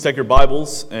Take your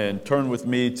Bibles and turn with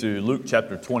me to Luke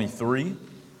chapter 23.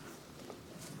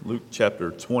 Luke chapter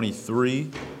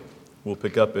 23. We'll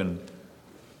pick up in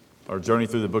our journey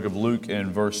through the book of Luke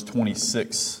in verse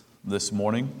 26 this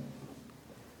morning.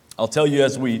 I'll tell you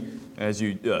as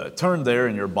you turn there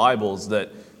in your Bibles that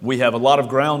we have a lot of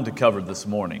ground to cover this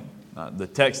morning. The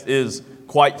text is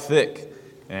quite thick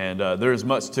and there is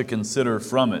much to consider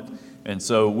from it. And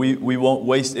so we won't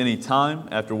waste any time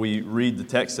after we read the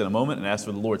text in a moment and ask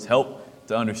for the Lord's help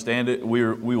to understand it. We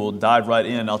will dive right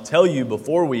in. I'll tell you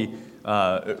before we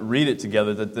read it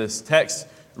together that this text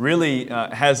really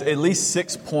has at least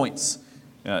 6 points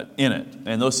in it.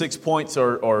 And those 6 points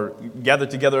are gathered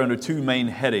together under two main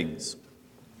headings.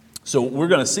 So we're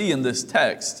going to see in this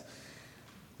text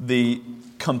the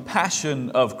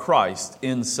compassion of Christ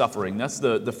in suffering. That's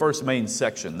the first main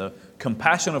section, the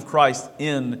compassion of Christ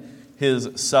in His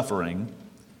suffering.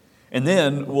 And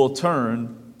then we'll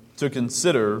turn to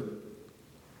consider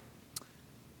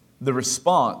the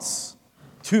response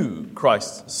to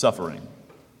Christ's suffering.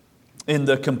 In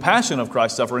the compassion of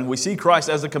Christ's suffering, we see Christ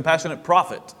as the compassionate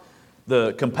prophet,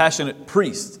 the compassionate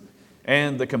priest,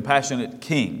 and the compassionate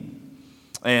king.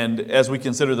 And as we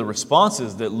consider the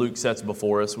responses that Luke sets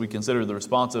before us, we consider the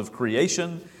response of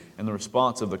creation and the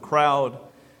response of the crowd.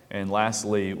 And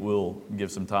lastly, we'll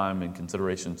give some time and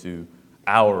consideration to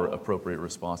our appropriate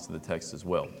response to the text as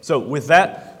well. So with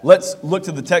that, let's look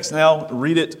to the text now,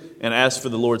 read it, and ask for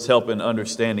the Lord's help in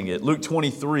understanding it. Luke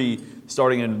 23,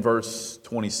 starting in verse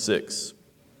 26.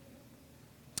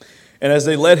 And as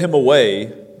they led him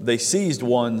away, they seized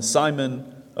one,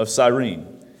 Simon of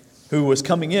Cyrene, who was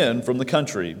coming in from the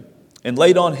country, and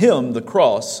laid on him the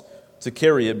cross to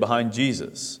carry it behind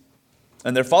Jesus.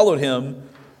 And there followed him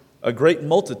a great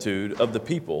multitude of the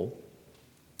people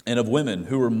and of women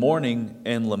who were mourning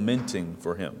and lamenting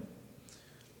for him.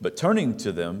 But turning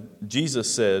to them,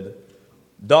 Jesus said,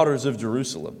 "Daughters of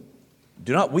Jerusalem,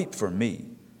 do not weep for me,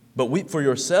 but weep for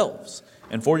yourselves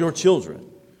and for your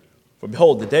children. For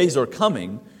behold, the days are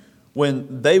coming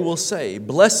when they will say,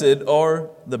 Blessed are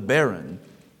the barren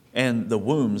and the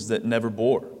wombs that never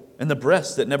bore, and the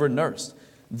breasts that never nursed.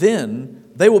 Then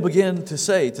they will begin to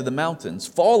say to the mountains,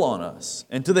 Fall on us,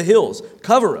 and to the hills,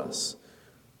 Cover us.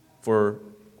 For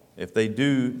if they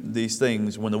do these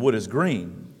things when the wood is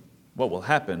green, what will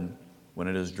happen when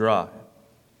it is dry?"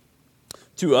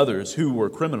 Two others who were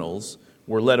criminals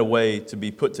were led away to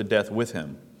be put to death with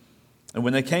him. And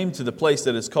when they came to the place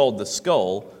that is called the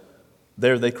Skull,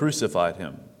 there they crucified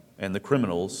him, and the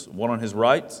criminals, one on his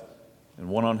right and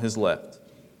one on his left.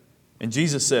 And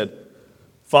Jesus said,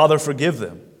 "Father, forgive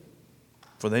them,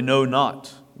 for they know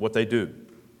not what they do."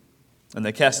 And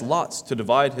they cast lots to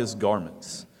divide his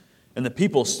garments. And the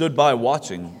people stood by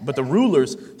watching, but the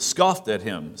rulers scoffed at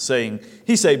him, saying,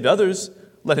 "He saved others,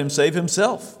 let him save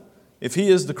himself, if he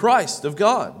is the Christ of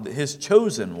God, his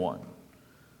chosen one."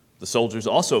 The soldiers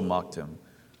also mocked him,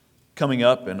 coming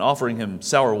up and offering him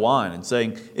sour wine and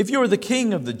saying, "If you are the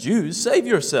king of the Jews, save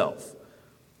yourself."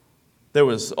 There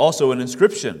was also an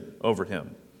inscription over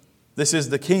him, "This is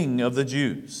the King of the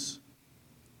Jews."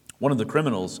 One of the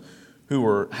criminals who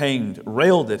were hanged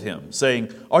railed at him, saying,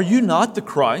 "Are you not the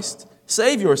Christ?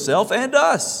 Save yourself and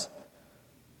us."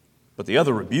 But the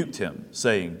other rebuked him,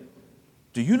 saying,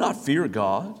 "Do you not fear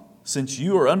God, since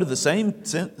you are under the same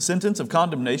sentence of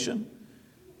condemnation?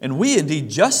 And we indeed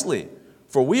justly,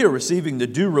 for we are receiving the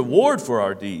due reward for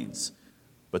our deeds.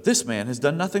 But this man has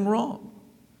done nothing wrong."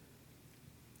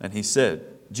 And he said,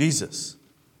 "Jesus,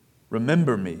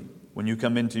 remember me when you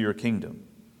come into your kingdom."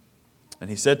 And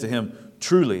he said to him,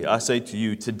 "Truly, I say to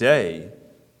you, today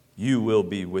you will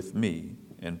be with me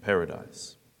in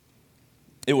paradise."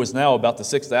 It was now about the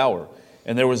 6th hour,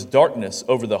 and there was darkness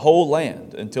over the whole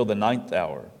land until the 9th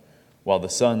hour, while the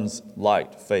sun's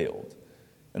light failed.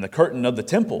 And the curtain of the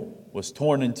temple was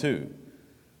torn in two.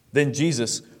 Then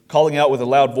Jesus, calling out with a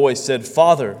loud voice, said,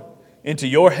 "Father, into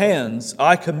your hands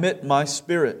I commit my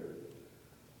spirit."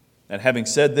 And having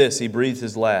said this, he breathed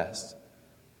his last.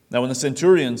 Now when the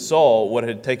centurion saw what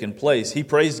had taken place, he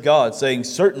praised God, saying,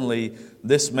 "Certainly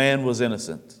this man was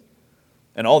innocent."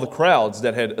 And all the crowds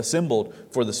that had assembled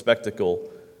for the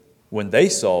spectacle, when they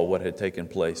saw what had taken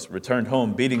place, returned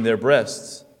home beating their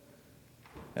breasts.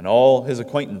 And all his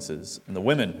acquaintances and the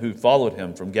women who followed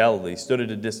him from Galilee stood at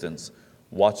a distance,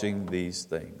 watching these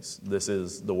things. This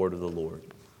is the word of the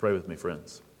Lord. Pray with me,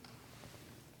 friends.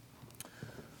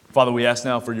 Father, we ask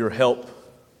now for your help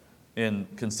in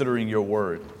considering your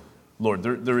word. Lord,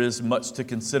 there is much to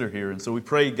consider here. And so we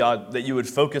pray, God, that you would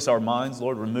focus our minds.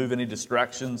 Lord, remove any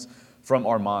distractions from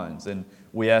our minds. And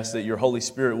we ask that your Holy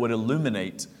Spirit would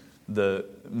illuminate the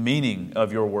meaning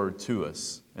of your word to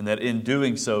us. And that in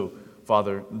doing so,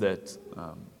 Father, that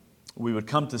we would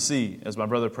come to see, as my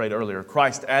brother prayed earlier,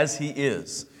 Christ as He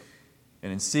is.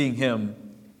 And in seeing Him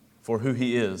for who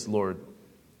He is, Lord,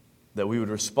 that we would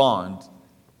respond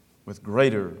with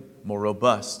greater, more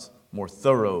robust, more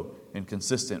thorough, and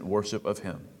consistent worship of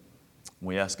Him.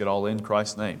 We ask it all in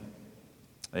Christ's name.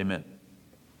 Amen.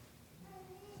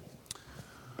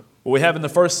 Well, we have in the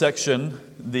first section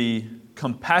the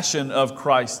compassion of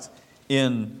Christ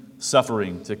in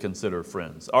suffering to consider,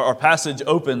 friends. Our passage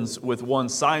opens with one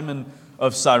Simon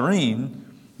of Cyrene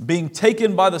being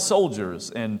taken by the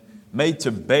soldiers and made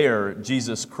to bear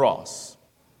Jesus' cross.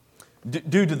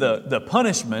 Due to the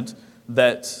punishment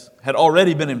that had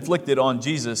already been inflicted on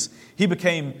Jesus, he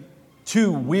became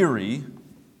too weary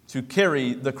to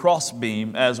carry the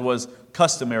crossbeam as was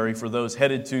customary for those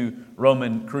headed to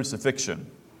Roman crucifixion.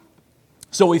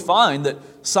 So we find that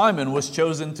Simon was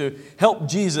chosen to help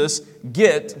Jesus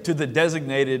get to the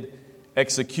designated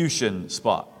execution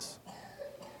spot.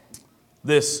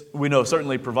 This, we know,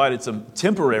 certainly provided some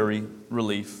temporary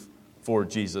relief for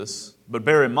Jesus, but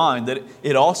bear in mind that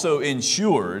it also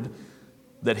ensured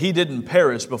that he didn't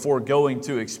perish before going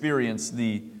to experience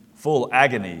the full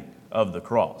agony of the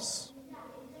cross.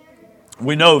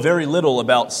 We know very little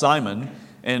about Simon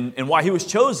and why he was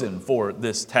chosen for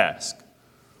this task.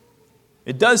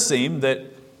 It does seem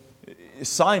that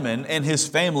Simon and his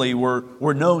family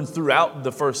were known throughout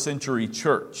the first century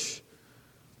church.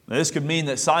 Now, this could mean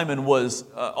that Simon was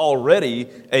already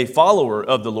a follower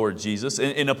of the Lord Jesus,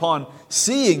 and upon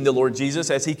seeing the Lord Jesus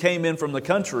as he came in from the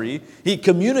country, he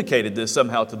communicated this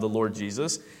somehow to the Lord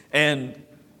Jesus, and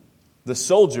the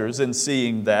soldiers, in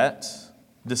seeing that,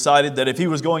 decided that if he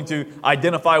was going to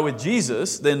identify with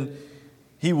Jesus, then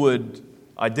he would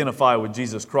identify with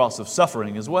Jesus' cross of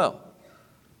suffering as well.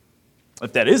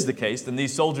 If that is the case, then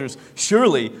these soldiers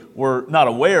surely were not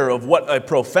aware of what a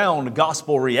profound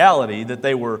gospel reality that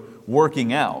they were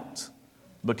working out.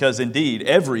 Because indeed,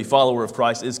 every follower of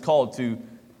Christ is called to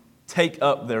take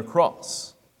up their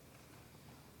cross.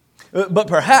 But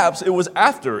perhaps it was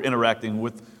after interacting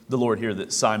with the Lord here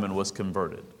that Simon was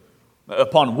converted.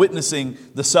 Upon witnessing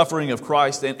the suffering of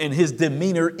Christ and his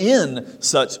demeanor in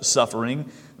such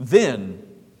suffering, then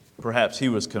perhaps he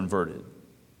was converted.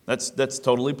 That's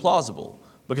totally plausible.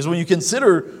 Because when you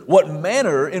consider what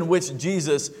manner in which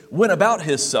Jesus went about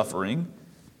his suffering,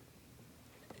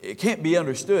 it can't be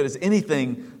understood as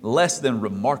anything less than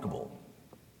remarkable.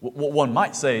 One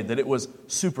might say that it was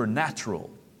supernatural.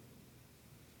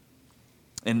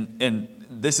 And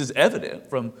this is evident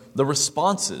from the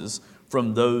responses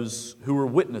from those who were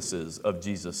witnesses of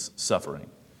Jesus' suffering.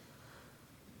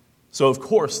 So of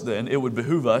course then, it would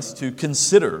behoove us to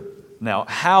consider now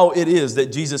how it is that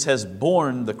Jesus has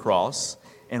borne the cross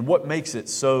and what makes it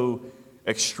so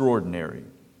extraordinary.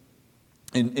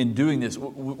 In doing this,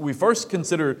 we first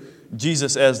consider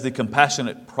Jesus as the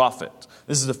compassionate prophet.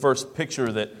 This is the first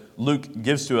picture that Luke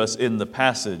gives to us in the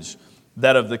passage,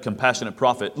 that of the compassionate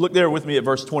prophet. Look there with me at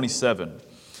verse 27.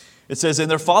 It says,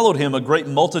 "And there followed him a great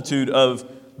multitude of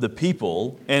the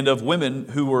people and of women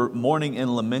who were mourning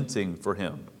and lamenting for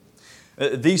him."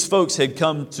 These folks had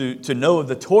come to know of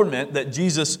the torment that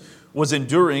Jesus was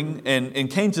enduring and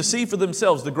came to see for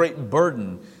themselves the great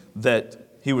burden that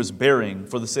he was bearing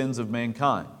for the sins of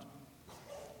mankind.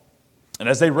 And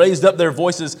as they raised up their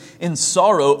voices in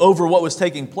sorrow over what was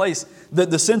taking place,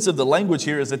 the sense of the language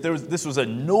here is that this was a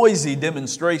noisy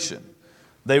demonstration.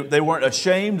 They weren't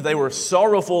ashamed. They were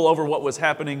sorrowful over what was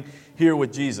happening here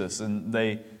with Jesus, and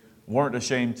they weren't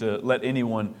ashamed to let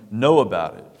anyone know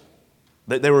about it.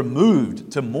 They were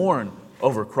moved to mourn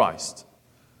over Christ,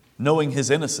 knowing his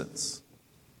innocence.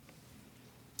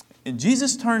 And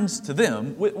Jesus turns to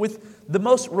them with the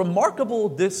most remarkable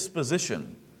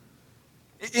disposition.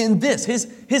 In this,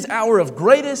 his hour of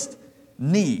greatest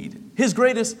need, his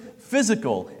greatest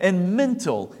physical and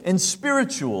mental and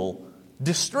spiritual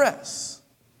distress.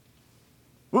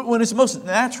 When it's most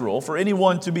natural for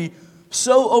anyone to be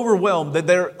so overwhelmed that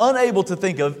they're unable to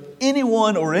think of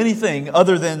anyone or anything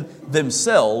other than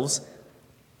themselves,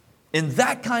 in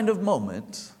that kind of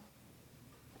moment,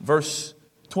 verse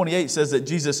 28 says that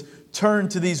Jesus turned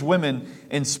to these women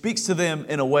and speaks to them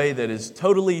in a way that is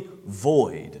totally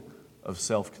void of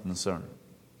self-concern.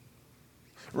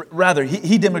 Rather,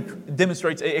 he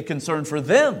demonstrates a concern for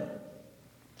them.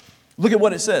 Look at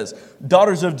what it says.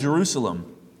 "Daughters of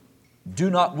Jerusalem, do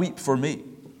not weep for me,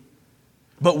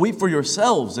 but weep for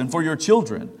yourselves and for your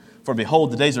children. For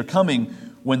behold, the days are coming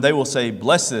when they will say,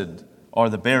 Blessed are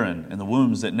the barren and the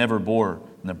wombs that never bore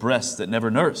and the breasts that never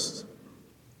nursed.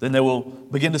 Then they will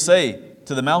begin to say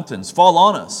to the mountains, Fall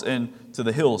on us, and to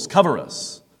the hills, cover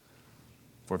us.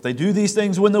 For if they do these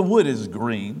things when the wood is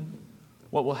green,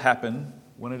 what will happen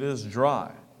when it is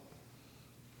dry?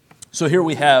 So here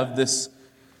we have this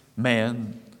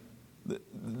man,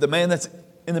 the man that's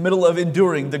in the middle of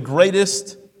enduring the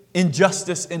greatest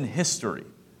injustice in history.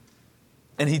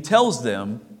 And he tells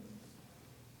them,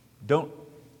 don't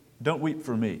weep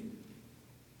for me.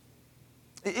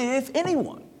 If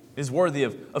anyone is worthy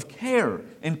of care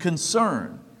and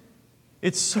concern,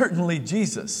 it's certainly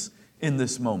Jesus in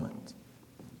this moment.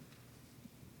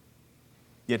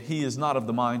 Yet he is not of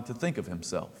the mind to think of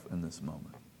himself in this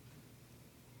moment.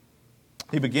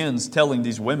 He begins telling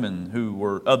these women who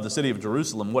were of the city of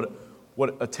Jerusalem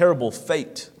what a terrible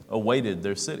fate awaited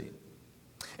their city.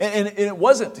 And it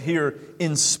wasn't here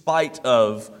in spite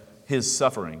of his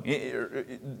suffering,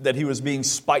 that he was being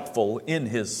spiteful in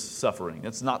his suffering.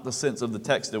 That's not the sense of the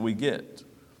text that we get.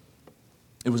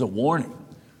 It was a warning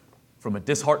from a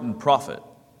disheartened prophet.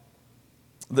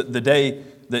 The day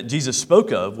that Jesus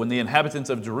spoke of, when the inhabitants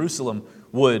of Jerusalem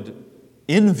would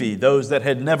envy those that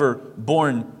had never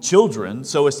borne children,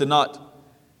 so as to not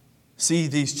see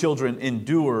these children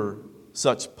endure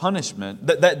such punishment.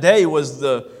 That day was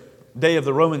the day of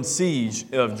the Roman siege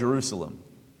of Jerusalem.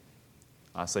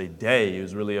 I say day, it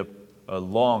was really a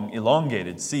long,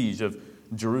 elongated siege of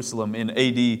Jerusalem in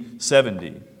AD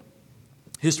 70.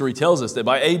 History tells us that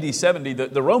by AD 70,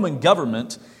 the Roman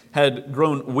government had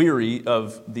grown weary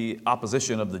of the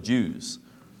opposition of the Jews.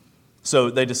 So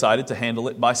they decided to handle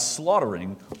it by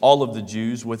slaughtering all of the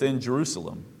Jews within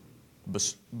Jerusalem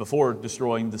before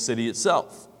destroying the city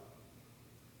itself.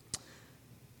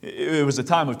 It was a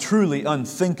time of truly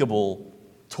unthinkable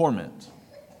torment,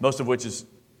 most of which is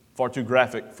far too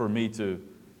graphic for me to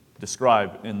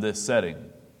describe in this setting.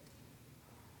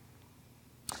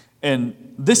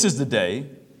 And this is the day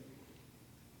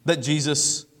that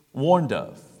Jesus warned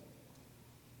of.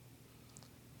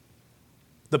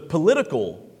 The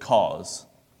political cause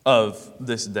of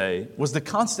this day was the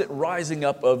constant rising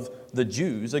up of the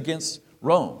Jews against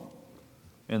Rome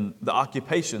and the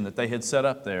occupation that they had set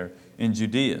up there in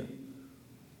Judea.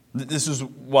 This is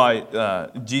why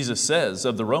Jesus says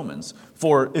of the Romans,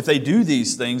 for if they do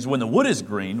these things when the wood is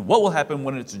green, what will happen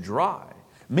when it's dry?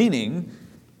 Meaning,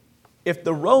 if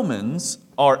the Romans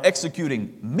are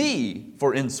executing me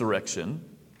for insurrection,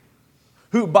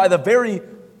 who by the very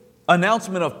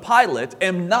announcement of Pilate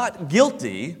am not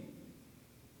guilty,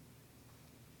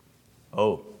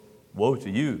 oh, woe to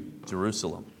you,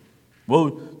 Jerusalem. Woe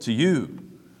to you,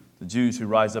 the Jews who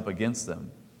rise up against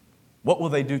them. What will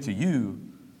they do to you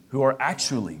who are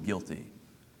actually guilty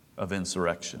of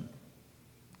insurrection?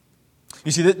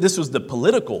 You see, this was the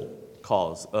political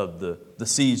cause of the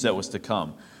siege that was to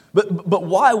come. But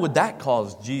why would that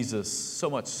cause Jesus so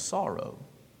much sorrow?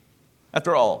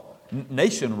 After all,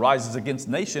 nation rises against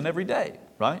nation every day,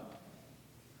 right?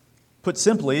 Put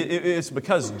simply, it's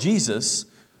because Jesus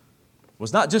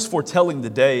was not just foretelling the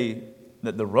day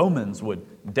that the Romans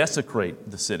would desecrate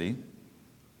the city.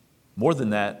 More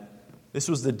than that, this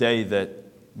was the day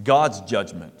that God's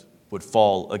judgment would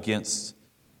fall against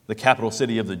the capital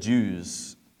city of the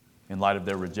Jews in light of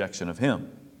their rejection of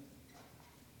Him.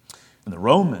 And the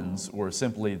Romans were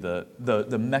simply the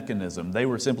mechanism. They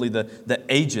were simply the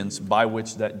agents by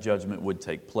which that judgment would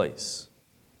take place.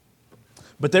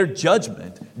 But their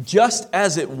judgment, just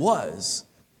as it was,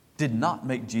 did not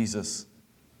make Jesus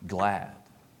glad.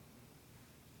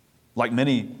 Like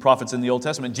many prophets in the Old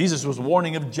Testament, Jesus was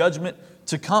warning of judgment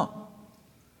to come.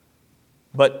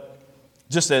 But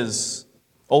just as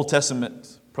Old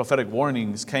Testament prophetic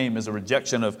warnings came as a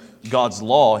rejection of God's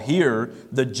law, here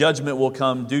the judgment will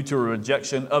come due to a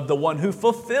rejection of the one who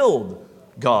fulfilled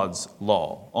God's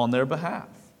law on their behalf.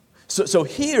 So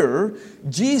here,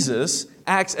 Jesus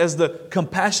acts as the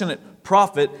compassionate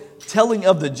prophet, telling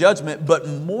of the judgment, but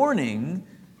mourning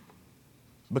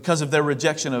because of their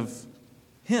rejection of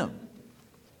Him.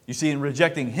 You see, in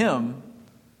rejecting Him,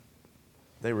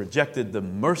 they rejected the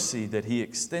mercy that He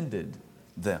extended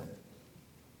them.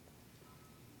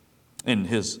 In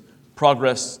His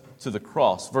progress to the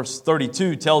cross, verse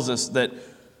 32 tells us that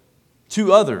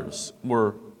two others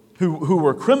who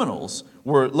were criminals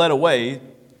were led away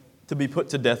to be put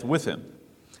to death with Him.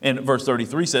 And verse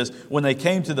 33 says, when they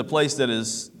came to the place that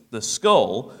is the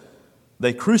skull,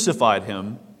 they crucified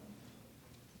Him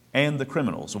and the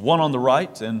criminals, one on the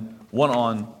right and one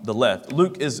on the left.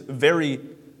 Luke is very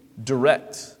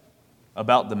direct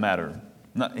about the matter.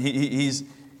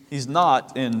 He's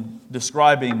not, in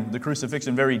describing the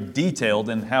crucifixion, very detailed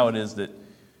in how it is that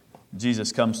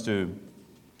Jesus comes to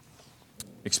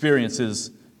experience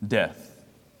His death.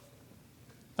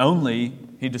 Only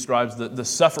he describes the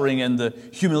suffering and the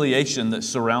humiliation that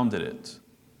surrounded it.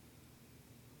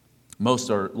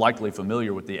 Most are likely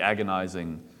familiar with the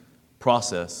agonizing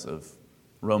process of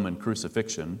Roman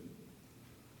crucifixion.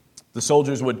 The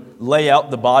soldiers would lay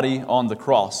out the body on the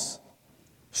cross,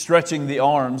 stretching the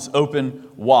arms open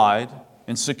wide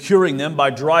and securing them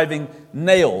by driving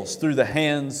nails through the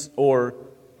hands or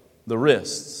the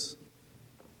wrists.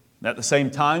 At the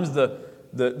same time,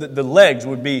 the legs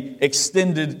would be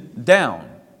extended down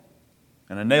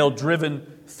and a nail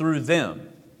driven through them.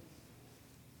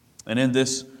 And in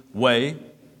this way,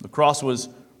 the cross was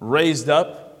raised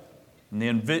up, and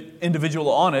the individual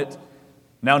on it,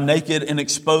 now naked and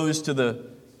exposed to the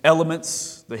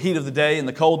elements, the heat of the day and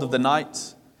the cold of the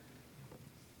night,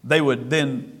 they would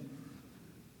then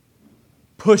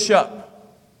push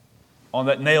up on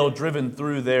that nail driven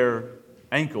through their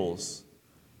ankles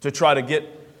to try to get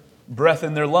breath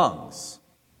in their lungs,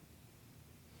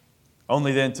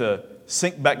 only then to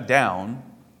sink back down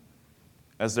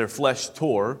as their flesh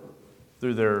tore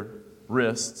through their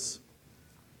wrists,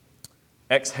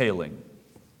 exhaling.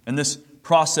 And this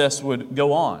process would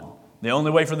go on. The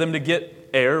only way for them to get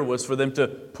air was for them to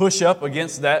push up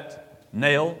against that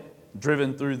nail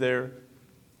driven through their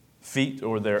feet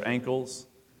or their ankles,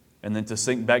 and then to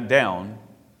sink back down,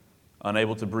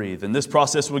 unable to breathe. And this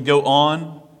process would go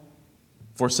on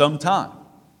for some time.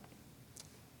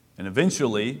 And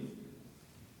eventually,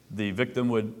 the victim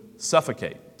would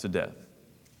suffocate to death.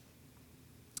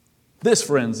 This,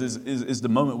 friends, is the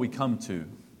moment we come to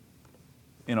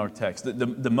in our text,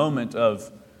 the moment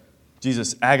of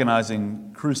Jesus'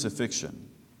 agonizing crucifixion.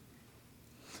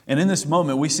 And in this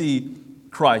moment, we see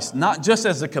Christ not just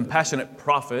as the compassionate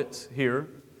prophet here,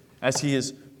 as he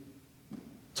has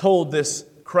told this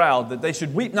crowd that they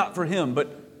should weep not for him,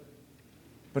 but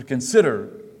consider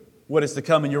what is to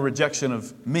come in your rejection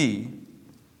of me.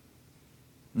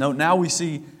 No, now we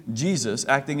see Jesus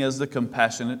acting as the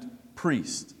compassionate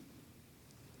priest.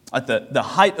 At the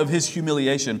height of his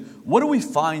humiliation, what do we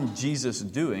find Jesus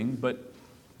doing but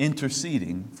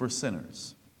interceding for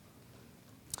sinners?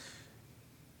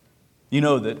 You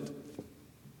know that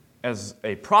as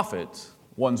a prophet,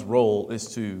 one's role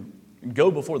is to go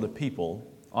before the people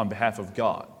on behalf of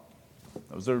God.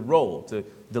 That was their role, to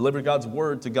deliver God's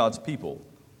word to God's people.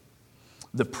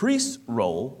 The priest's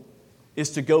role is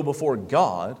to go before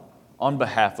God on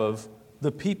behalf of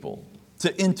the people,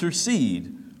 to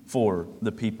intercede for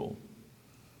the people.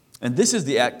 And this is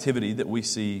the activity that we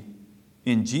see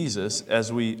in Jesus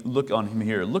as we look on him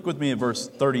here. Look with me at verse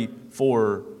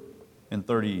 34 and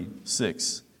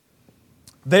 36.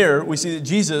 There we see that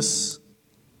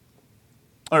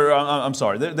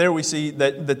there we see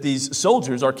that these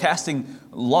soldiers are casting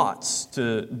lots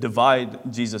to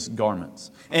divide Jesus'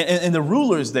 garments. And the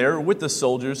rulers there with the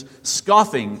soldiers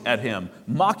scoffing at him,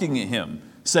 mocking at him,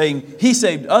 saying, "He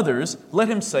saved others, let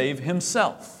him save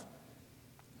himself."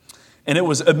 And it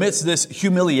was amidst this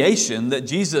humiliation that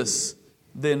Jesus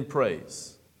then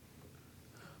prays,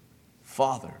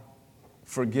 "Father,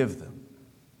 forgive them,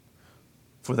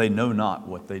 for they know not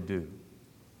what they do."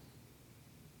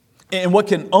 And what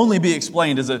can only be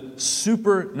explained as a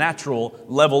supernatural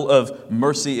level of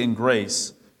mercy and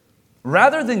grace,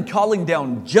 rather than calling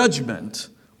down judgment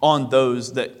on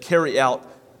those that carry out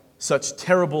such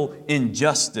terrible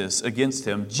injustice against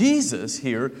him, Jesus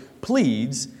here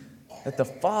pleads that the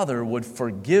Father would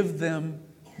forgive them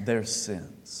their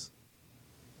sins.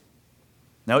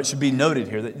 Now it should be noted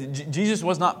here that Jesus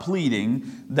was not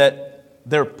pleading that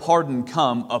their pardon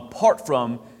come apart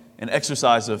from an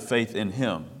exercise of faith in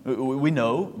him. We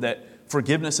know that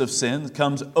forgiveness of sins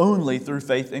comes only through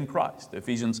faith in Christ.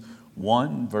 Ephesians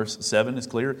 1 verse 7 is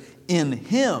clear. In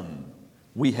him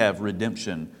we have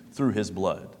redemption through his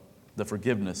blood, the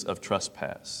forgiveness of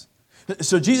trespass.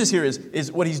 So Jesus here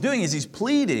is what he's doing is he's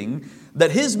pleading that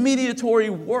his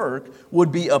mediatory work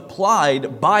would be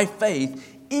applied by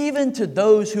faith even to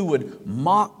those who would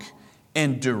mock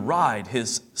and deride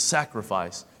his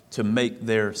sacrifice to make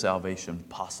their salvation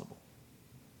possible.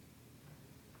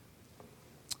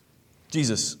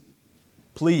 Jesus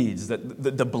pleads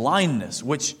that the blindness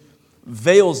which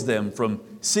veils them from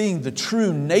seeing the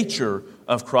true nature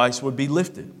of Christ would be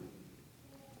lifted.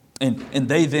 And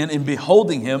they then, in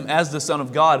beholding him as the Son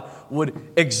of God, would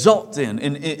exult in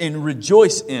and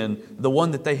rejoice in the one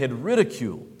that they had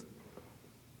ridiculed.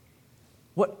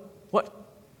 What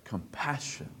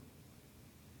compassion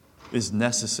is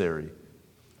necessary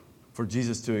for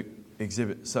Jesus to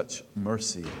exhibit such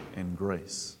mercy and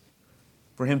grace,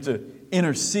 for him to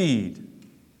intercede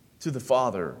to the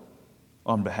Father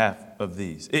on behalf of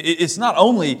these. It's not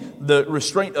only the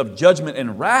restraint of judgment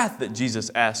and wrath that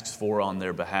Jesus asks for on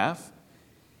their behalf.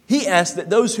 He asked that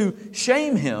those who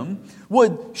shame him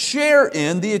would share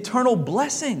in the eternal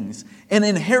blessings and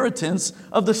inheritance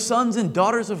of the sons and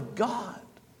daughters of God.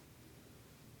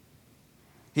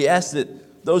 He asked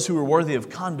that those who were worthy of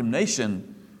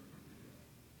condemnation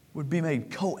would be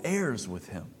made co-heirs with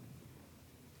him.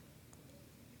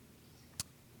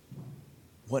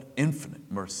 What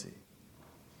infinite mercy.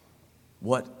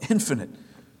 What infinite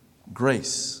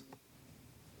grace.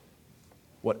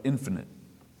 What infinite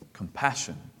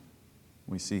compassion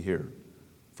we see here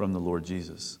from the Lord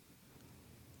Jesus.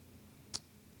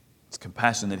 It's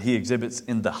compassion that he exhibits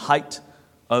in the height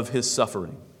of his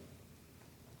suffering.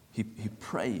 He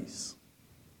prays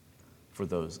for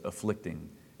those afflicting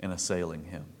and assailing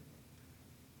him.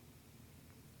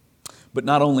 But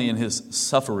not only in his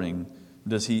suffering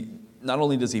does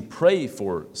he pray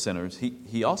for sinners,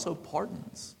 he also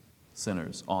pardons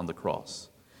sinners on the cross.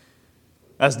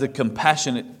 As the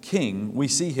compassionate king, we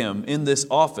see him in this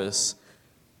office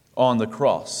on the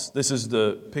cross. This is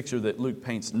the picture that Luke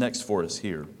paints next for us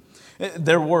here.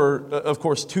 There were, of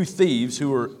course, two thieves who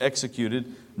were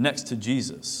executed next to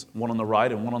Jesus, one on the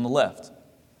right and one on the left.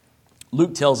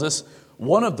 Luke tells us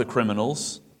one of the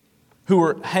criminals who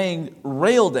were hanged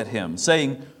railed at him,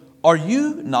 saying, "Are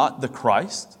you not the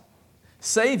Christ?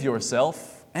 Save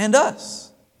yourself and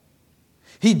us."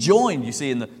 He joined, you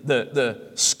see, in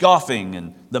the scoffing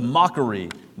and the mockery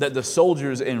that the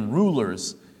soldiers and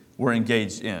rulers were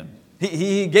engaged in.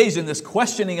 He engaged in this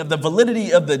questioning of the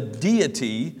validity of the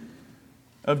deity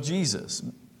of Jesus.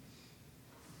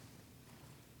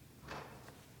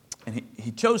 And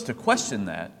he chose to question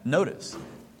that, notice,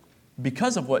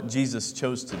 because of what Jesus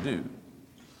chose to do.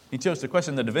 He chose to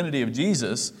question the divinity of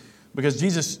Jesus because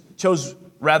Jesus chose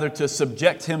rather to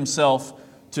subject himself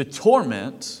to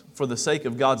torment for the sake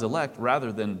of God's elect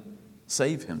rather than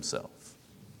save himself.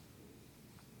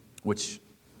 Which,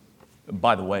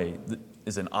 by the way,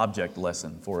 is an object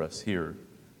lesson for us here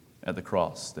at the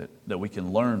cross that we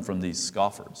can learn from these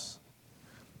scoffers.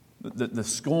 The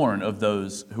scorn of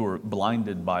those who are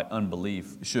blinded by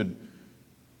unbelief should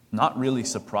not really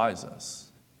surprise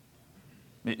us.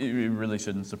 It really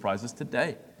shouldn't surprise us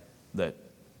today that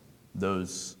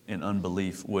those in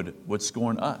unbelief would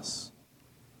scorn us.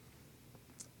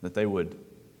 That they would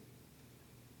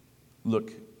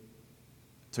look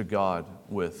to God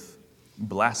with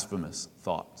blasphemous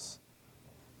thoughts.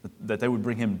 That they would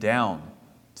bring him down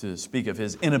to speak of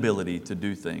his inability to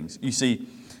do things. You see,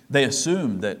 they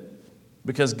assume that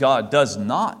because God does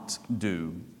not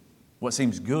do what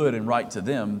seems good and right to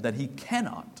them, that he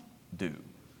cannot do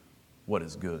what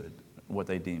is good, what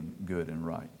they deem good and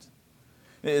right.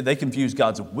 They confuse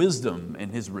God's wisdom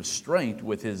and his restraint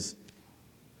with his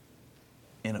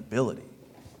inability.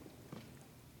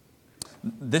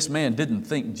 This man didn't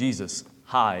think Jesus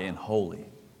high and holy.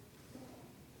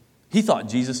 He thought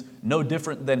Jesus no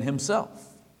different than himself.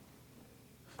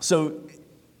 So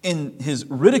in his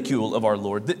ridicule of our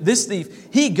Lord, this thief,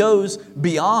 he goes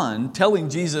beyond telling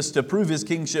Jesus to prove his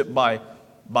kingship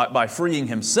by freeing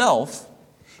himself.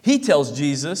 He tells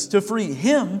Jesus to free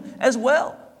him as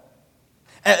well,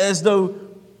 as though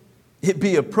it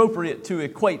be appropriate to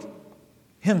equate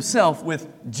himself with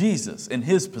Jesus in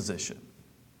his position.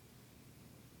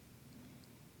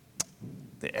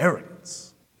 The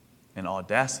arrogance and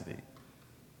audacity.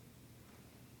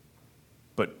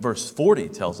 But verse 40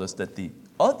 tells us that the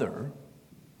other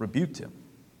rebuked him.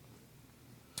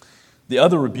 The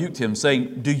other rebuked him,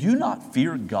 saying, "Do you not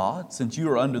fear God, since you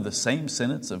are under the same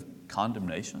sentence of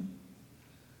condemnation?"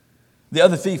 The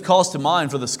other thief calls to mind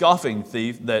for the scoffing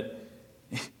thief that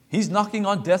he's knocking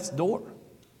on death's door.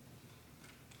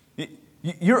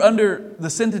 You're under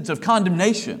the sentence of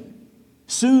condemnation,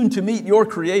 soon to meet your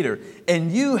Creator,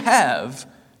 and you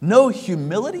have no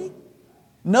humility,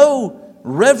 no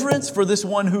reverence for this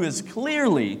one who is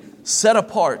clearly set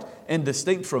apart and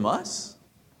distinct from us.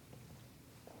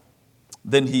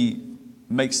 Then he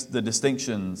makes the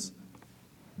distinctions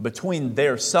between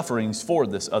their sufferings for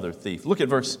this other thief. Look at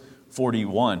verse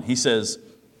 41. He says,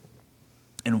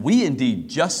 "And we indeed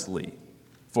justly,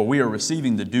 for we are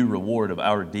receiving the due reward of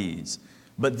our deeds.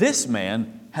 But this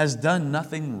man has done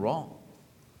nothing wrong."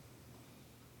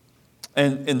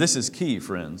 And this is key,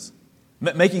 friends.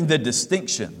 Making the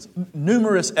distinctions,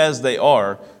 numerous as they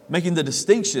are, making the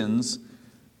distinctions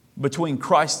between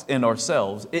Christ and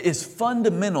ourselves is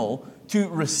fundamental to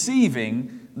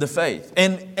receiving the faith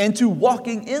and to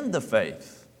walking in the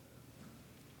faith.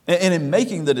 And in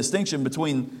making the distinction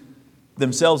between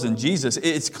themselves and Jesus,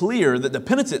 it's clear that the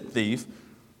penitent thief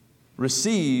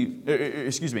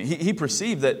he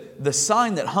perceived that the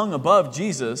sign that hung above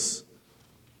Jesus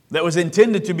that was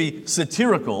intended to be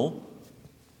satirical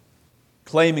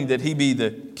claiming that he be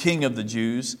the king of the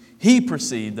Jews, he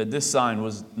perceived that this sign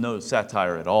was no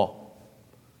satire at all.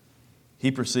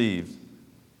 He perceived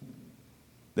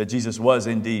that Jesus was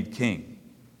indeed king.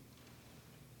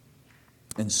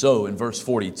 And so in verse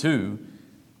 42,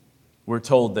 we're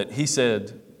told that he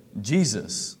said,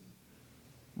 Jesus,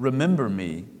 remember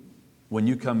me when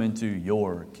you come into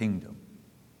your kingdom.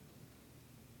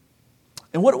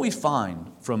 And what do we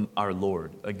find from our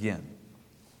Lord again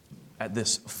at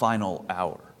this final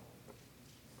hour?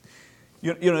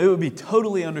 You know, it would be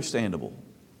totally understandable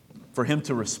for him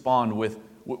to respond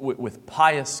with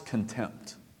pious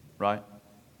contempt, right?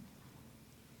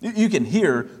 You can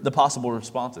hear the possible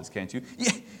responses, can't you?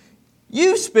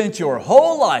 You spent your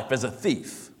whole life as a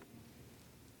thief,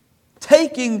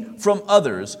 taking from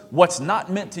others what's not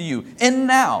meant to you. And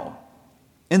now,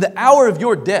 in the hour of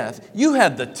your death, you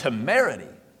have the temerity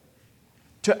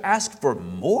to ask for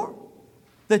more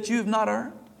that you have not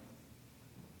earned?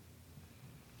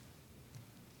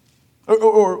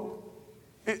 Or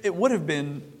it would have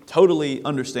been totally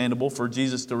understandable for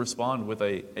Jesus to respond with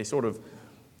a sort of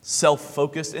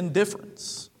self-focused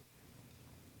indifference.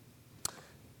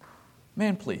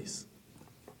 Man, please,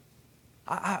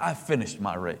 I've finished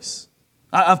my race.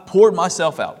 I've poured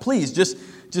myself out. Please,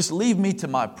 just leave me to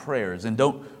my prayers and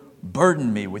don't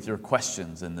burden me with your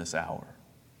questions in this hour.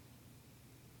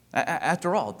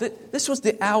 After all, this was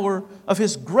the hour of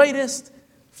his greatest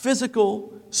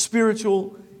physical,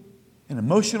 spiritual, and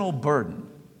emotional burden.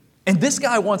 And this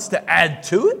guy wants to add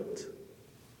to it?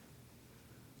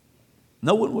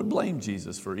 No one would blame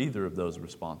Jesus for either of those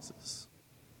responses.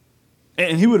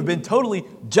 And he would have been totally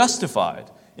justified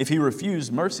if he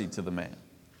refused mercy to the man.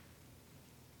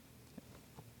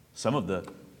 Some of the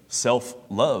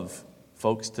self-love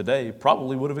folks today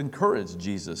probably would have encouraged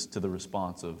Jesus to the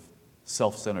response of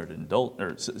self-centered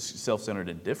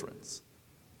indifference.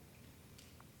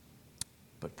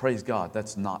 But praise God,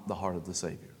 that's not the heart of the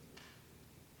Savior.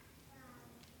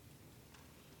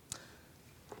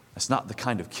 That's not the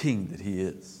kind of king that he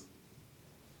is.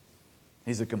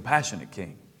 He's a compassionate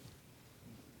king.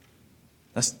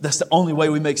 That's the only way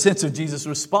we make sense of Jesus'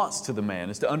 response to the man,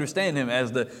 is to understand him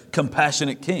as the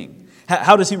compassionate king.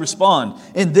 How does he respond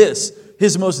in this,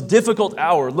 his most difficult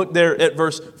hour? Look there at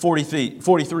verse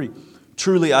 43.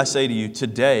 Truly I say to you,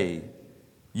 today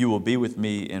you will be with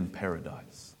me in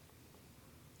paradise.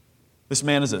 This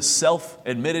man is a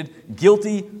self-admitted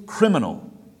guilty criminal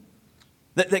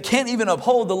that can't even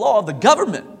uphold the law of the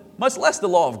government, much less the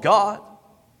law of God.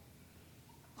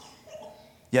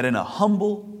 Yet in a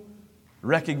humble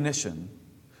recognition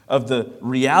of the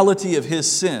reality of his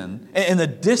sin and the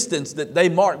distance that they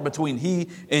mark between he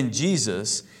and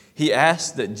Jesus, he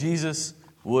asked that Jesus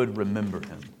would remember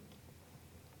him.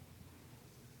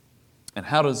 And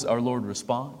how does our Lord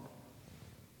respond?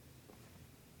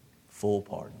 Full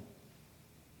pardon.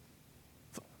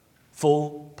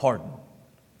 Full pardon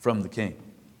from the King.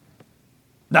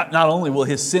 Not only will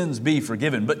his sins be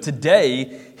forgiven, but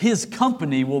today his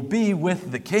company will be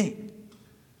with the King.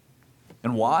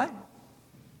 And why?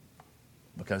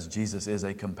 Because Jesus is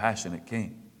a compassionate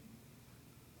King.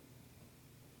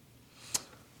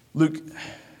 Luke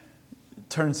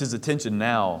turns his attention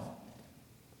now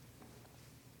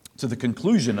to the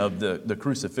conclusion of the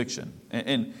crucifixion.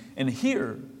 And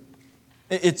here,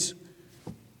 it's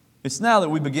now that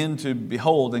we begin to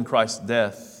behold in Christ's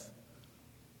death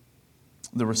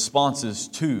the responses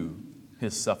to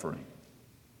his suffering.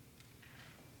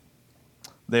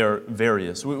 They are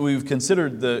various. We've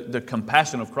considered the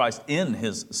compassion of Christ in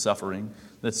his suffering.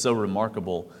 That's so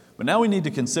remarkable. But now we need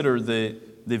to consider the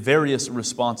various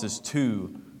responses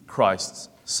to Christ's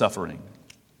suffering.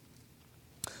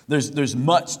 There's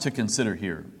much to consider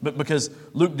here. But because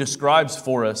Luke describes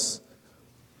for us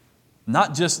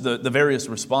not just the various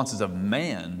responses of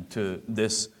man to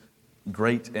this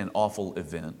great and awful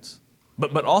event,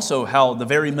 but also how the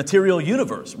very material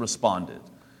universe responded.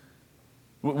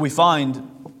 We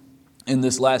find in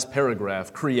this last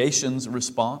paragraph creation's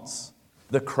response,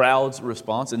 the crowd's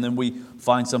response, and then we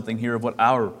find something here of what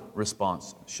our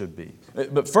response should be.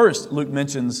 But first, Luke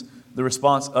mentions the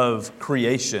response of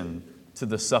creation to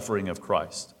the suffering of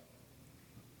Christ.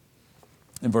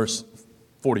 In verse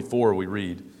 44 we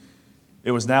read,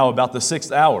 "It was now about the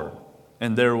 6th hour,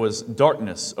 and there was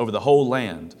darkness over the whole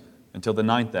land until the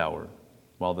 9th hour,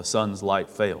 while the sun's light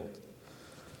failed."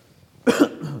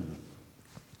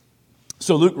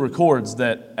 So Luke records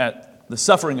that at the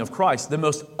suffering of Christ, the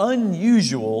most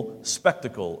unusual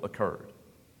spectacle occurred.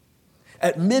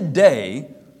 At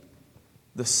midday,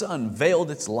 the sun veiled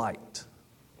its light.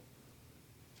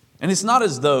 And it's not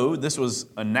as though this was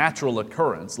a natural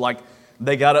occurrence, like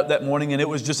they got up that morning and it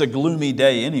was just a gloomy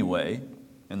day anyway,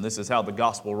 and this is how the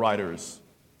gospel writers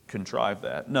contrive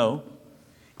that. No.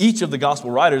 Each of the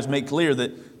gospel writers make clear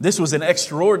that this was an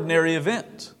extraordinary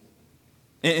event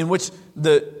in which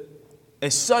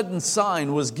a sudden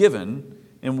sign was given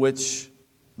in which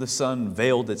the sun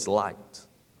veiled its light.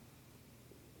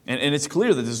 And it's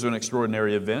clear that this is an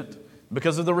extraordinary event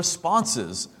because of the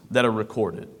responses that are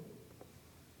recorded.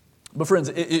 But friends,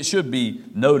 it should be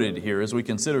noted here as we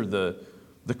consider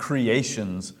the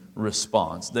creation's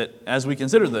response, that as we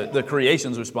consider the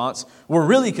creation's response, we're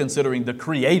really considering the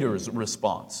Creator's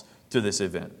response to this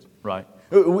event, right?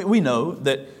 We know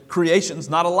that creation's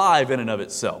not alive in and of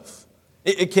itself.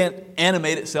 It can't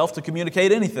animate itself to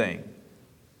communicate anything.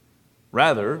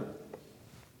 Rather,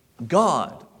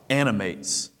 God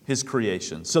animates His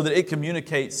creation so that it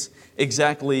communicates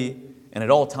exactly and at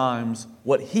all times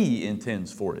what He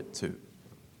intends for it to.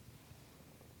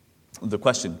 The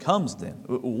question comes then,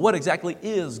 what exactly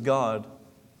is God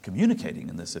communicating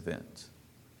in this event?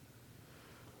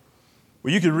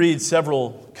 Well, you could read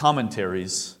several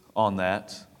commentaries on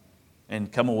that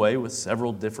and come away with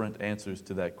several different answers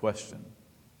to that question.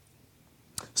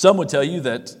 Some would tell you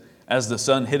that as the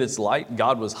sun hit its light,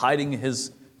 God was hiding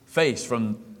His face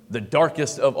from the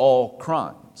darkest of all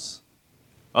crimes.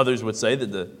 Others would say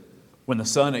that when the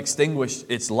sun extinguished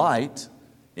its light,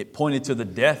 it pointed to the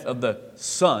death of the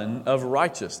Son of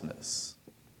Righteousness.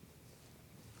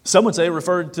 Some would say it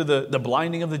referred to the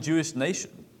blinding of the Jewish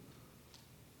nation.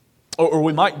 Or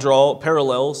we might draw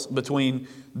parallels between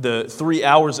the 3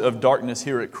 hours of darkness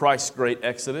here at Christ's great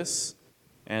Exodus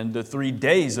and the 3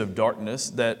 days of darkness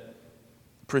that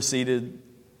preceded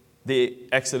the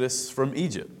Exodus from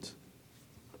Egypt.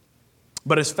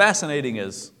 But as fascinating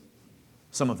as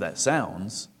some of that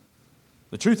sounds,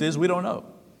 the truth is we don't know.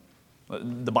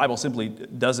 The Bible simply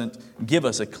doesn't give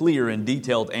us a clear and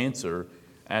detailed answer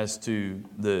as to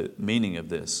the meaning of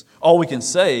this. All we can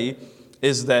say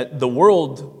is that the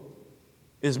world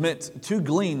is meant to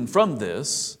glean from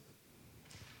this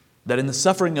that in the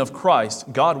suffering of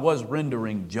Christ, God was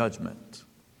rendering judgment.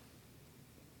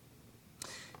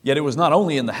 Yet it was not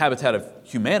only in the habitat of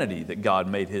humanity that God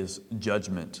made His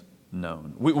judgment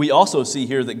known. We also see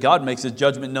here that God makes His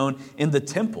judgment known in the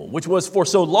temple, which was for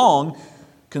so long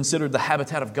considered the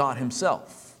habitat of God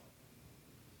Himself.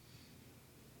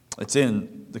 It's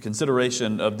in the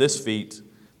consideration of this feat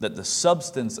that the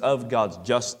substance of God's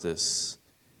justice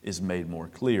is made more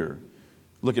clear.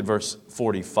 Look at verse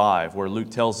 45, where Luke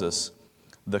tells us,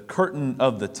 the curtain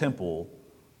of the temple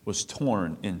was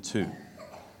torn in two.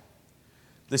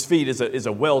 This feat is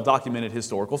a well-documented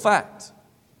historical fact,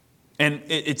 and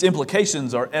its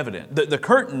implications are evident. The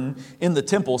curtain in the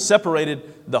temple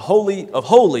separated the Holy of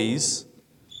Holies,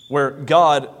 where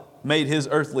God made His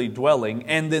earthly dwelling,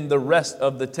 and then the rest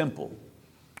of the temple,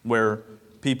 where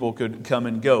people could come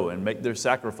and go and make their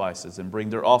sacrifices and bring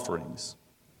their offerings.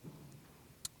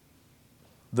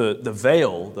 The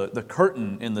veil, the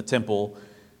curtain in the temple,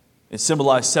 it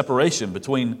symbolized separation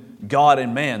between God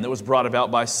and man that was brought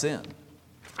about by sin.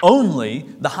 Only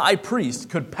the high priest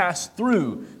could pass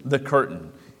through the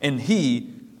curtain, and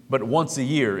he but once a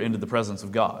year into the presence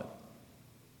of God.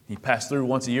 He passed through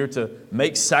once a year to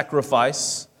make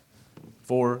sacrifice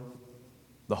for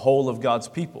the whole of God's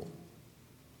people.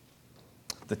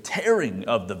 The tearing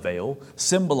of the veil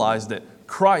symbolized that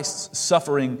Christ's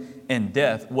suffering and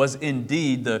death was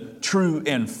indeed the true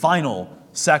and final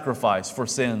sacrifice for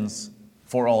sins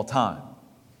for all time.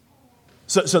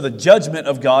 So the judgment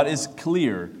of God is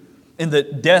clear. In the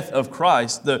death of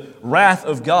Christ, the wrath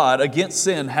of God against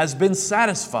sin has been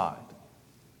satisfied.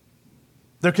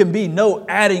 There can be no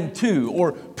adding to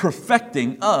or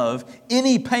perfecting of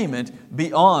any payment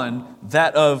beyond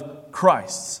that of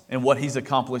Christ's and what He's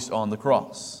accomplished on the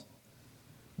cross.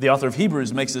 The author of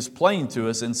Hebrews makes this plain to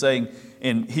us in saying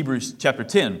in Hebrews chapter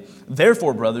 10,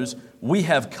 "Therefore, brothers, we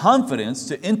have confidence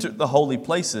to enter the holy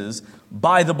places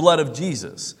by the blood of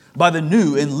Jesus, by the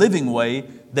new and living way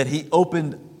that He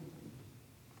opened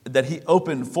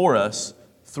for us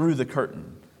through the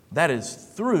curtain." That is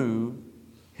through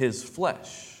His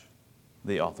flesh,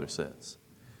 the author says.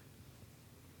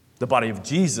 The body of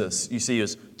Jesus, you see,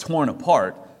 is torn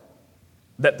apart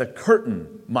that the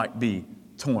curtain might be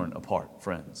torn apart,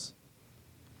 friends.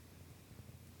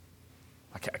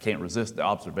 I can't resist the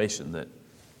observation that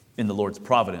in the Lord's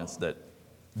providence that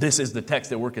this is the text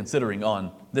that we're considering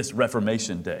on this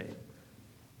Reformation Day.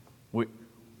 We'd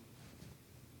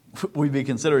be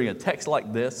considering a text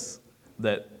like this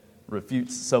that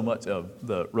refutes so much of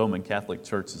the Roman Catholic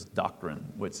Church's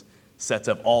doctrine, which sets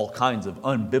up all kinds of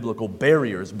unbiblical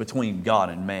barriers between God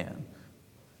and man.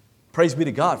 Praise be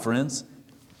to God, friends.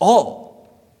 All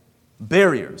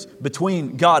barriers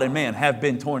between God and man have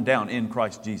been torn down in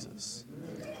Christ Jesus.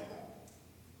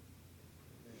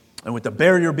 And with the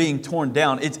barrier being torn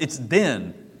down, it's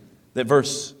then that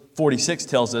verse 46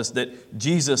 tells us that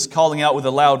Jesus, calling out with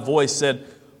a loud voice, said,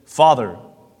 "Father,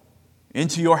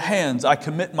 into your hands I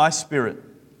commit my spirit."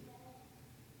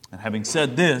 And having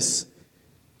said this,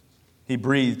 he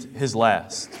breathed his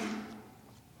last.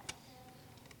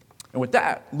 And with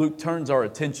that, Luke turns our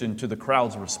attention to the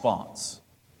crowd's response.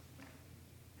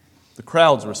 The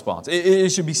crowd's response. It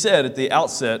should be said at the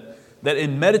outset that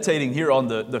in meditating here on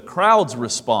the crowd's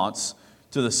response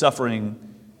to the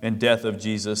suffering and death of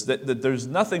Jesus, that there's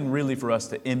nothing really for us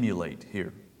to emulate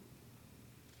here.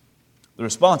 The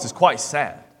response is quite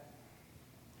sad.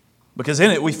 Because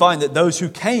in it we find that those who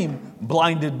came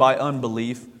blinded by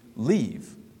unbelief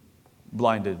leave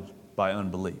blinded by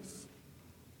unbelief.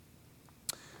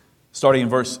 Starting in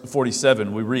verse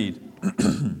 47, we read,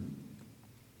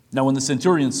 "Now when the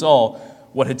centurion saw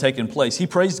what had taken place, he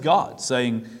praised God,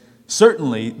 saying,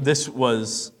 'Certainly this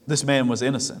man was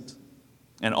innocent.'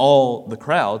 And all the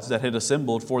crowds that had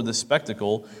assembled for this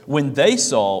spectacle, when they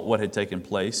saw what had taken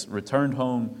place, returned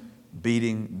home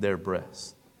beating their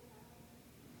breasts."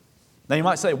 Now you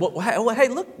might say, well, hey,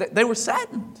 look, they were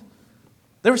saddened.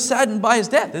 They were saddened by his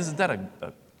death. Isn't that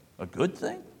a good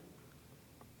thing?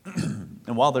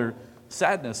 And while their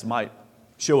sadness might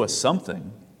show us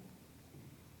something,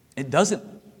 it doesn't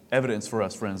evidence for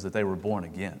us, friends, that they were born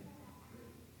again.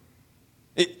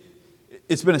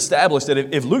 It's been established that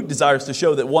if Luke desires to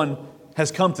show that one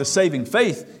has come to saving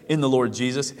faith in the Lord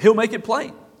Jesus, he'll make it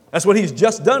plain. That's what he's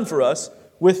just done for us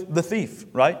with the thief,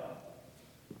 right?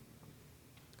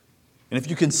 And if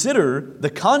you consider the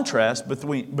contrast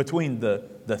between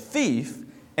the thief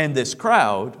and this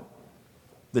crowd,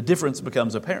 the difference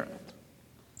becomes apparent.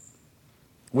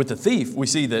 With the thief, we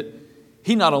see that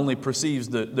he not only perceives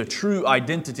the true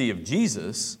identity of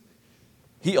Jesus,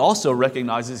 he also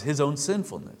recognizes his own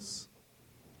sinfulness.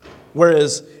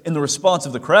 Whereas in the response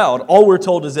of the crowd, all we're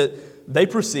told is that they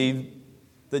perceived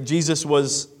that Jesus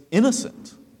was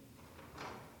innocent.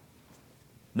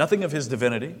 Nothing of his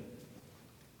divinity,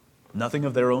 nothing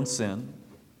of their own sin.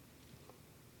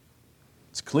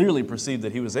 It's clearly perceived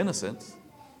that he was innocent,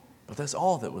 but that's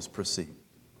all that was perceived.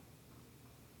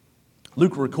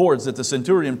 Luke records that the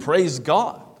centurion praised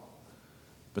God,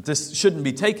 but this shouldn't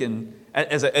be taken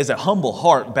as a humble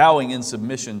heart bowing in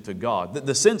submission to God.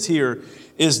 The sense here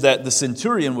is that the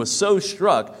centurion was so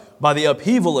struck by the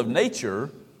upheaval of nature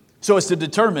so as to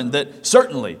determine that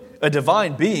certainly a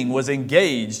divine being was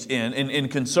engaged in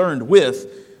and concerned with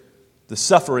the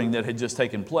suffering that had just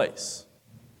taken place.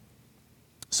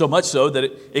 So much so that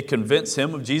it convinced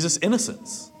him of Jesus'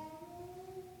 innocence.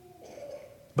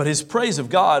 But his praise of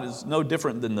God is no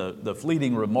different than the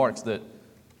fleeting remarks that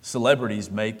celebrities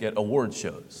make at award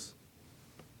shows.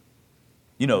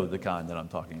 You know the kind that I'm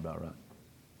talking about, right?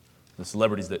 The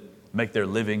celebrities that make their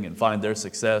living and find their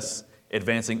success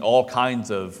advancing all kinds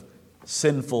of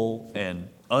sinful and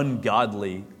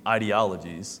ungodly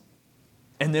ideologies.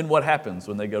 And then what happens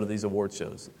when they go to these award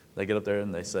shows? They get up there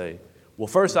and they say, well,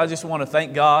 first I just want to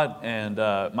thank God and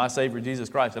my Savior Jesus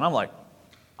Christ. And I'm like,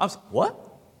 what?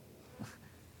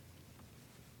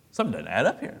 Something doesn't add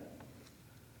up here.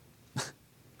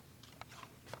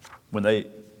 When they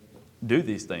do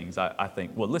these things, I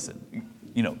think, well, listen,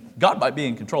 God might be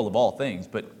in control of all things,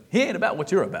 but He ain't about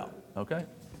what you're about, okay?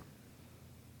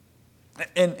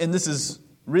 And this is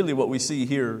really what we see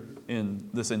here in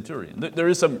the centurion. There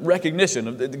is some recognition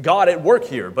of God at work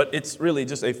here, but it's really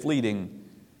just a fleeting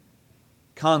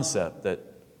concept that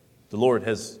the Lord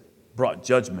has brought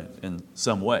judgment in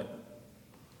some way.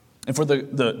 And for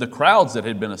the crowds that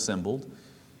had been assembled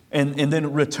and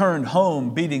then returned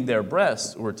home beating their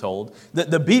breasts, we're told,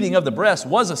 that the beating of the breast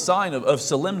was a sign of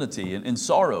solemnity and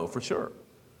sorrow for sure.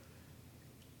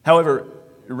 However,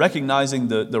 recognizing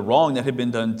the wrong that had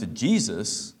been done to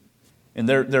Jesus and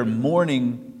their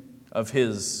mourning of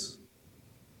His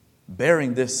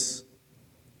bearing this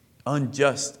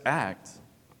unjust act,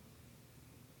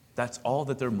 that's all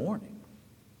that they're mourning,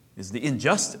 is the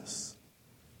injustice,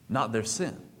 not their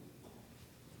sin.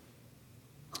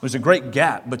 There's a great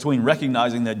gap between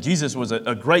recognizing that Jesus was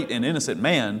a great and innocent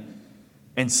man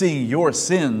and seeing your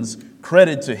sins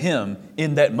credited to Him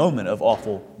in that moment of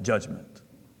awful judgment.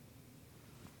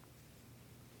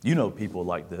 You know people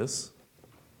like this.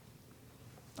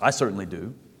 I certainly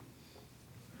do.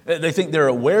 They think their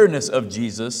awareness of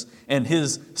Jesus and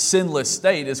His sinless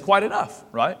state is quite enough,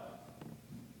 right?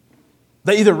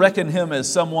 They either reckon Him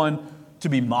as someone to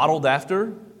be modeled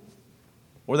after,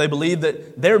 or they believe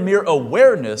that their mere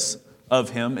awareness of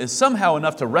Him is somehow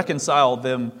enough to reconcile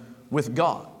them with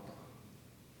God.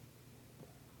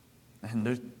 And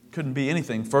there couldn't be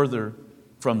anything further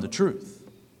from the truth.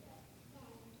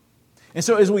 And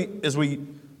so as we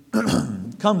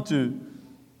come to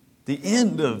the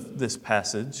end of this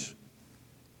passage,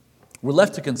 we're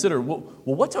left to consider, well,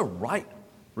 what's a right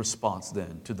response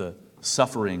then to the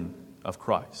suffering of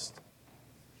Christ?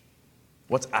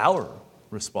 What's our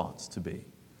response to be?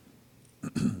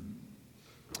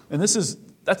 And that's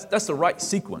the right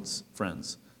sequence,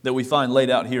 friends, that we find laid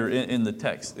out here in the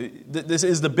text. This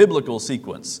is the biblical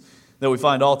sequence that we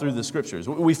find all through the Scriptures.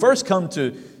 We first come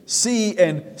to see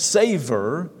and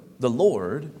savor the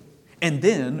Lord and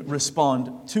then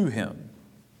respond to Him.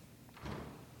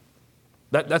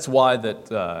 That's why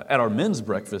that at our men's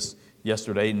breakfast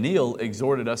yesterday, Neil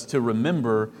exhorted us to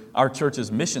remember our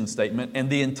church's mission statement and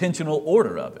the intentional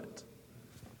order of it.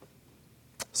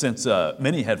 Since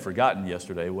many had forgotten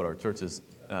yesterday what our church's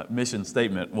mission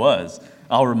statement was,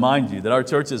 I'll remind you that our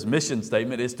church's mission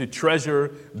statement is to treasure,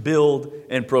 build,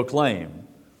 and proclaim.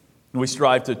 We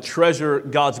strive to treasure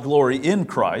God's glory in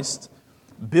Christ,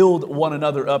 build one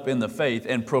another up in the faith,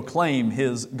 and proclaim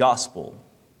His gospel.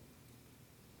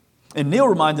 And Neil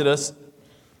reminded us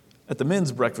at the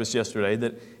men's breakfast yesterday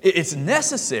that it's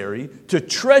necessary to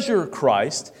treasure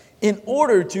Christ in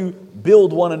order to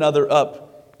build one another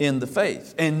up in the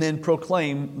faith and then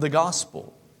proclaim the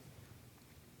gospel.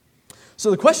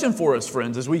 So the question for us,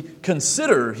 friends, as we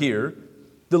consider here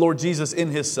the Lord Jesus in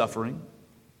His suffering,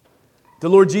 the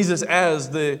Lord Jesus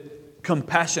as the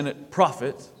compassionate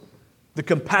prophet, the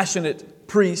compassionate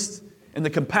priest, and the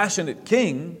compassionate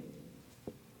king,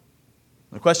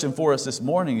 the question for us this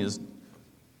morning is,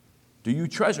 do you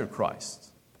treasure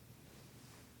Christ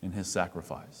in His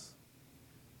sacrifice?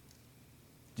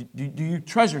 Do you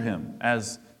treasure Him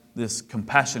as this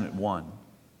compassionate one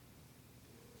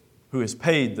who has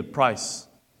paid the price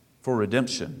for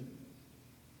redemption?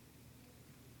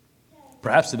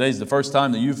 Perhaps today is the first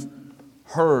time that you've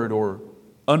heard or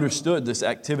understood this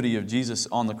activity of Jesus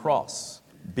on the cross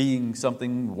being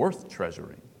something worth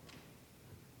treasuring.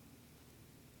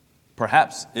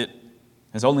 Perhaps it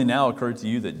has only now occurred to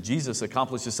you that Jesus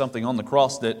accomplishes something on the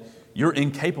cross that you're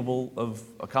incapable of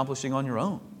accomplishing on your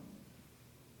own.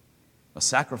 A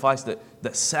sacrifice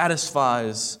that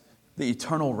satisfies the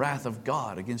eternal wrath of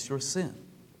God against your sin.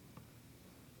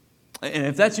 And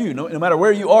if that's you, no matter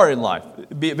where you are in life,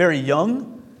 be it very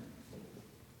young,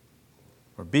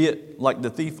 or be it like the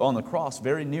thief on the cross,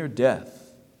 very near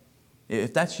death,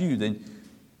 if that's you, then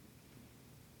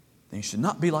you should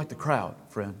not be like the crowd,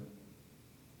 friend.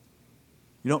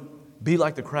 You don't be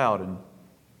like the crowd and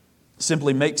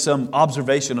simply make some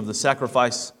observation of the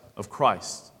sacrifice of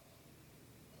Christ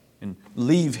and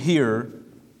leave here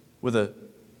with a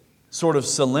sort of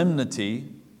solemnity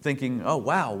thinking, oh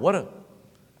wow, what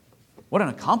an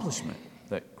accomplishment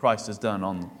that Christ has done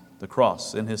on the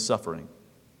cross in His suffering.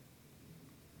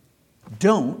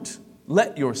 Don't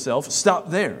let yourself stop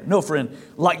there. No, friend,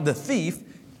 like the thief,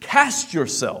 cast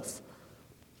yourself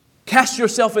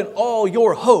in all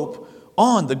your hope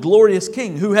on the glorious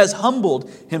King who has humbled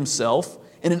Himself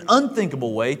in an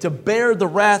unthinkable way to bear the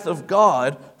wrath of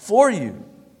God for you.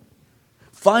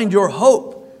 Find your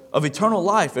hope of eternal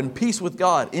life and peace with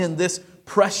God in this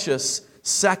precious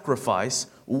sacrifice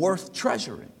worth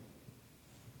treasuring.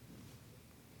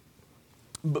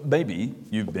 But maybe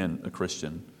you've been a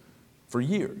Christian for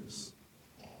years.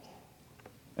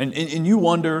 And you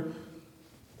wonder,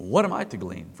 what am I to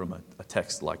glean from a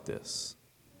text like this?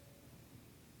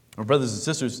 Well, brothers and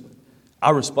sisters,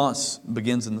 our response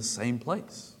begins in the same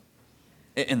place.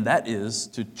 And that is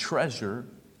to treasure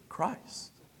Christ.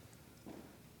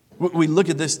 We look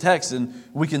at this text and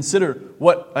we consider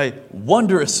what a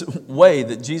wondrous way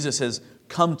that Jesus has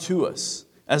come to us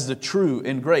as the true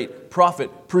and great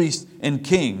prophet, priest, and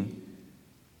king.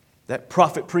 That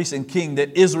prophet, priest, and king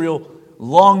that Israel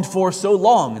longed for so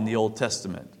long in the Old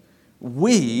Testament.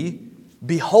 We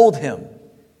behold Him.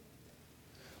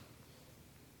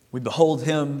 We behold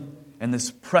Him and this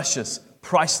precious,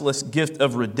 priceless gift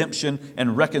of redemption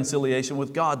and reconciliation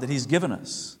with God that He's given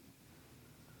us.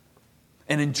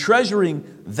 And in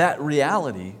treasuring that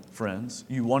reality, friends,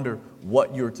 you wonder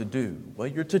what you're to do. Well,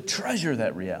 you're to treasure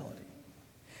that reality.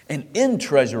 And in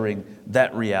treasuring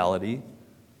that reality,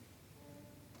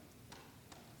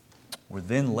 we're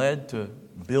then led to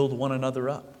build one another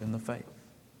up in the faith.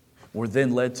 We're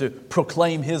then led to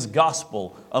proclaim His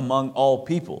gospel among all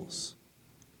peoples.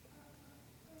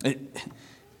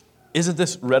 Isn't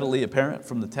this readily apparent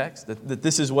from the text that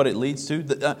this is what it leads to?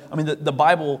 The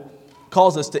Bible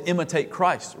calls us to imitate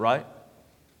Christ, right?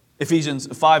 Ephesians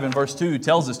 5 and verse 2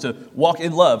 tells us to walk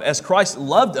in love as Christ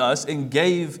loved us and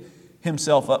gave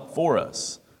Himself up for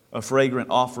us, a fragrant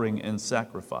offering and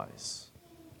sacrifice.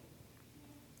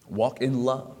 Walk in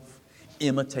love.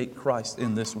 Imitate Christ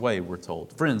in this way, we're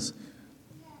told. Friends,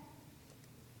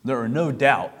 there are no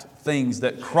doubt things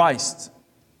that Christ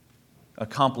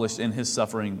accomplished in His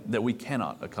suffering that we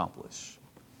cannot accomplish.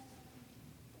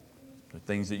 There are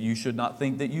things that you should not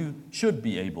think that you should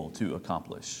be able to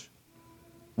accomplish.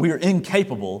 We are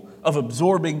incapable of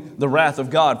absorbing the wrath of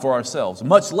God for ourselves,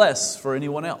 much less for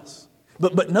anyone else.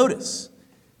 But notice,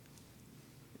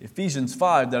 Ephesians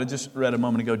 5 that I just read a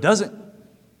moment ago doesn't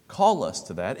call us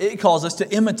to that. It calls us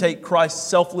to imitate Christ's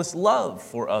selfless love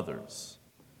for others.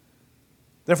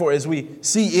 Therefore, as we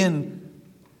see in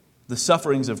the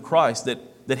sufferings of Christ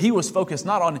that He was focused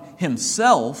not on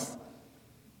Himself,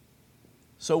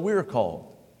 so we're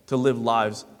called to live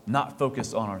lives not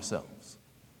focused on ourselves.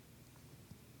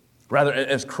 Rather,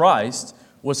 as Christ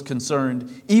was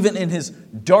concerned, even in His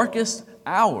darkest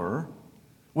hour,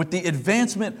 with the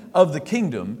advancement of the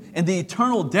kingdom and the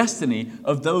eternal destiny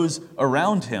of those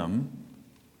around Him,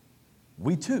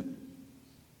 we too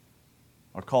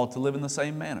are called to live in the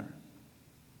same manner.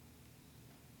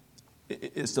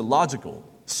 It's the logical,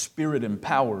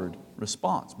 Spirit-empowered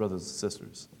response, brothers and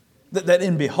sisters, that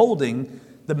in beholding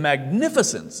the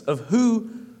magnificence of who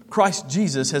Christ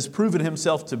Jesus has proven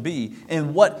Himself to be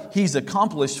and what He's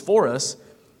accomplished for us,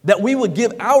 that we would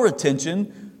give our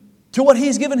attention to what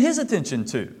He's given His attention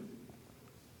to.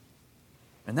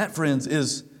 And that, friends,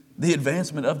 is the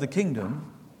advancement of the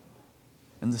kingdom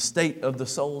and the state of the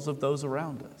souls of those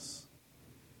around us.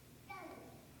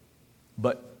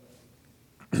 But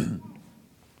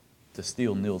to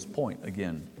steal Neil's point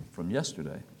again from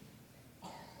yesterday,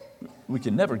 we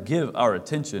can never give our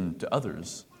attention to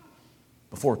others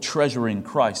before treasuring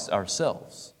Christ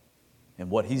ourselves and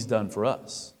what He's done for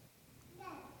us.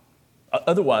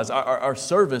 Otherwise, our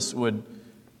service would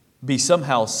be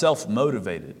somehow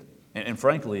self-motivated, and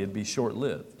frankly, it'd be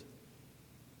short-lived.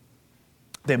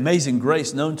 The amazing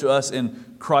grace known to us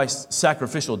in Christ's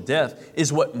sacrificial death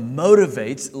is what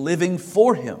motivates living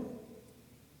for Him.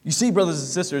 You see, brothers and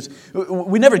sisters,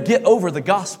 we never get over the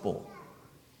gospel.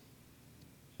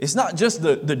 It's not just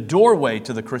the doorway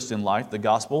to the Christian life, the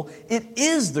gospel. It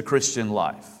is the Christian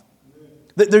life.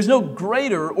 There's no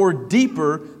greater or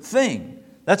deeper thing.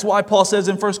 That's why Paul says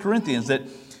in 1 Corinthians that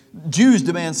Jews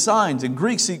demand signs and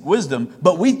Greeks seek wisdom,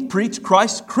 but we preach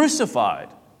Christ crucified.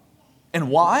 And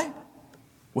why?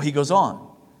 Well, he goes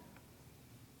on.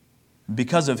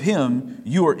 Because of Him,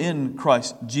 you are in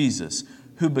Christ Jesus,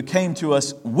 who became to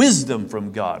us wisdom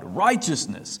from God,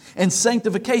 righteousness and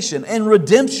sanctification and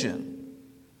redemption,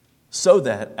 so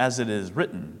that, as it is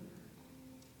written,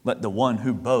 let the one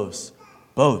who boasts,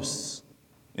 boasts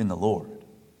in the Lord.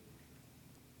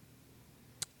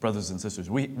 Brothers and sisters,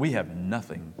 we have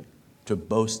nothing to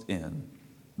boast in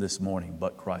this morning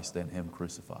but Christ and Him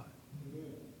crucified.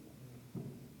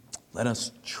 Let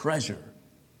us treasure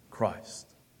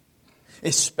Christ,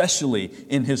 especially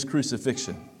in His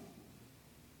crucifixion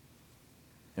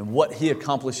and what He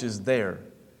accomplishes there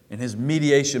in His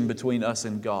mediation between us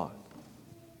and God.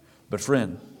 But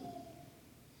friend,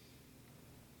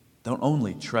 don't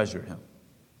only treasure Him.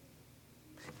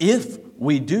 If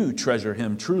we do treasure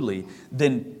Him truly,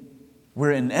 then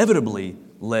we're inevitably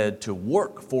led to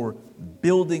work for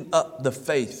building up the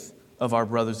faith of our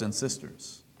brothers and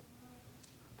sisters.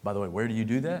 By the way, where do you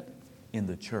do that? In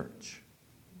the church.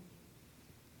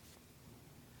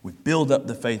 We build up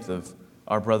the faith of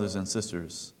our brothers and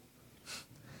sisters.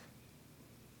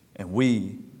 And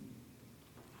we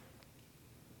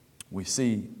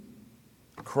see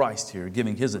Christ here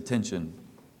giving His attention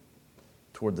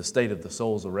toward the state of the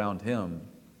souls around Him.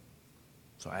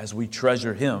 So as we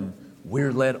treasure Him,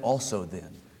 we're led also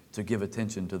then to give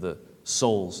attention to the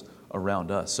souls around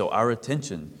us. So our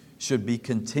attention should be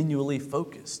continually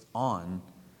focused on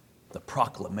the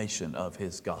proclamation of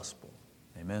His gospel.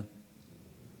 Amen?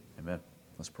 Amen.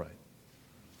 Let's pray.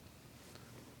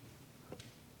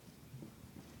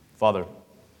 Father,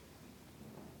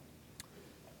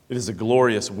 it is a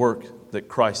glorious work that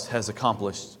Christ has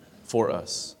accomplished for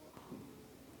us.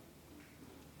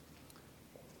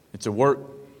 It's a work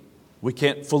we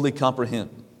can't fully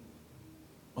comprehend.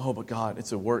 Oh, but God,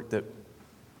 it's a work that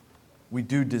we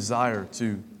do desire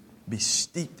to be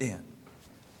steeped in.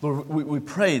 Lord, we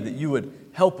pray that you would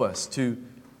help us to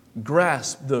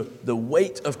grasp the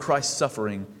weight of Christ's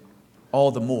suffering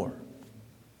all the more,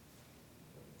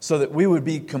 so that we would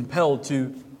be compelled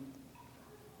to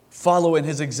follow in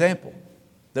His example,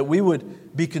 that we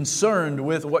would be concerned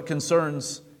with what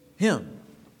concerns Him,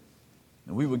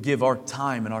 and we would give our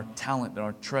time and our talent and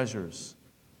our treasures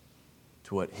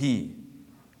to what He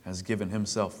has given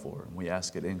Himself for. And we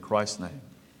ask it in Christ's name.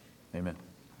 Amen.